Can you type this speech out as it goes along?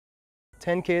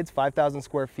10 kids, 5,000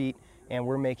 square feet, and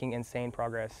we're making insane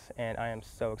progress, and I am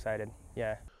so excited.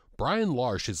 Yeah. Brian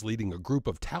Larsch is leading a group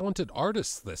of talented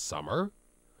artists this summer.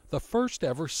 The first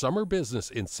ever Summer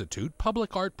Business Institute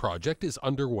public art project is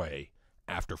underway.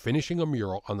 After finishing a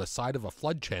mural on the side of a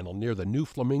flood channel near the new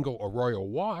Flamingo-Arroyo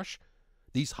wash,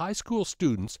 these high school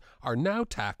students are now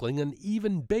tackling an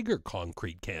even bigger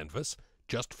concrete canvas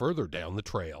just further down the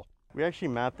trail. We actually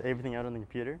mapped everything out on the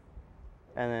computer,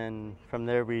 and then from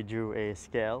there we drew a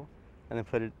scale and then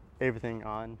put everything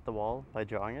on the wall by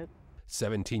drawing it.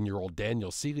 17-year-old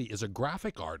Daniel Seeley is a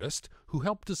graphic artist who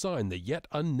helped design the yet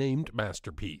unnamed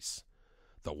masterpiece.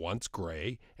 The once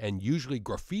gray and usually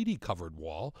graffiti-covered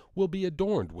wall will be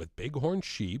adorned with bighorn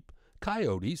sheep,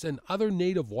 coyotes, and other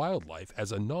native wildlife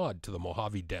as a nod to the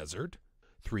Mojave Desert.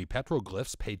 3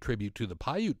 petroglyphs pay tribute to the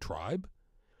Paiute tribe,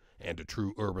 and a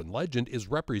true urban legend is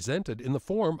represented in the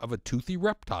form of a toothy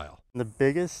reptile. The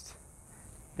biggest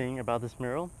thing about this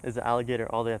mural is the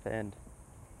alligator all the way at the end.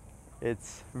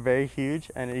 It's very huge,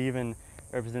 and it even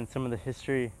represents some of the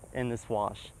history in this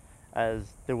wash,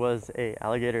 as there was an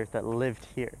alligator that lived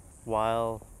here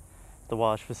while the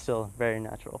wash was still very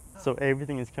natural. So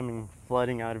everything is coming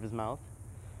flooding out of his mouth,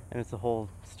 and it's the whole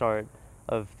start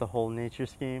of the whole nature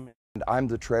scheme. I'm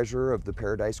the treasurer of the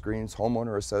Paradise Greens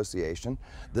Homeowner Association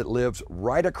that lives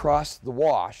right across the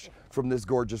wash from this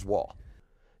gorgeous wall.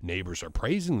 Neighbors are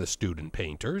praising the student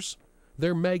painters.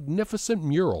 Their magnificent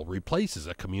mural replaces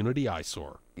a community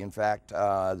eyesore. In fact,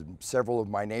 several of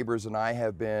my neighbors and I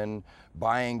have been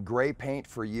buying gray paint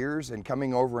for years and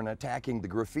coming over and attacking the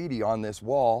graffiti on this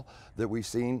wall that we've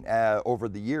seen over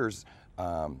the years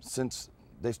since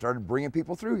they started bringing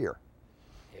people through here.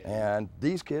 And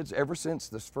these kids, ever since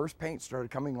this first paint started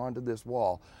coming onto this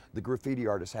wall, the graffiti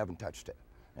artists haven't touched it.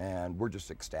 And we're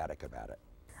just ecstatic about it.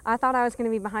 I thought I was going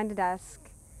to be behind a desk,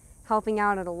 helping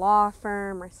out at a law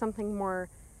firm or something more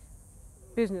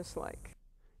business-like.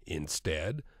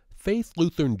 Instead, Faith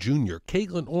Lutheran Jr.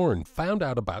 Caitlin Orrin found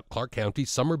out about Clark County's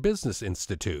Summer Business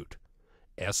Institute.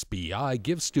 SBI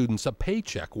gives students a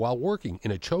paycheck while working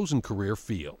in a chosen career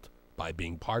field. By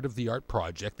being part of the art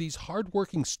project, these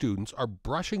hardworking students are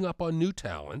brushing up on new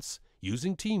talents,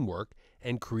 using teamwork,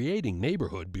 and creating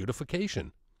neighborhood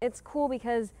beautification. It's cool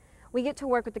because we get to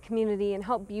work with the community and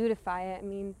help beautify it. I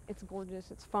mean, it's gorgeous,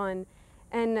 it's fun.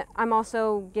 And I'm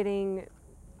also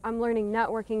I'm learning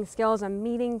networking skills, I'm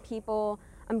meeting people,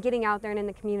 I'm getting out there and in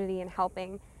the community and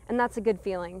helping. And that's a good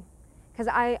feeling, because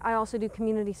I also do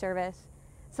community service.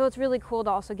 So it's really cool to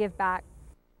also give back.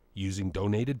 Using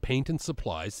donated paint and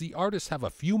supplies, the artists have a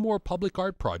few more public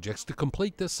art projects to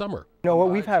complete this summer. You know what,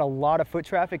 we've had a lot of foot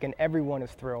traffic and everyone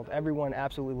is thrilled. Everyone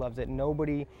absolutely loves it.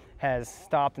 Nobody has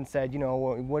stopped and said, you know,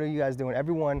 what are you guys doing?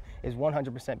 Everyone is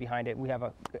 100% behind it. We have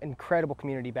an incredible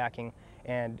community backing,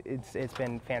 and it's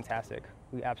been fantastic.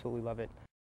 We absolutely love it.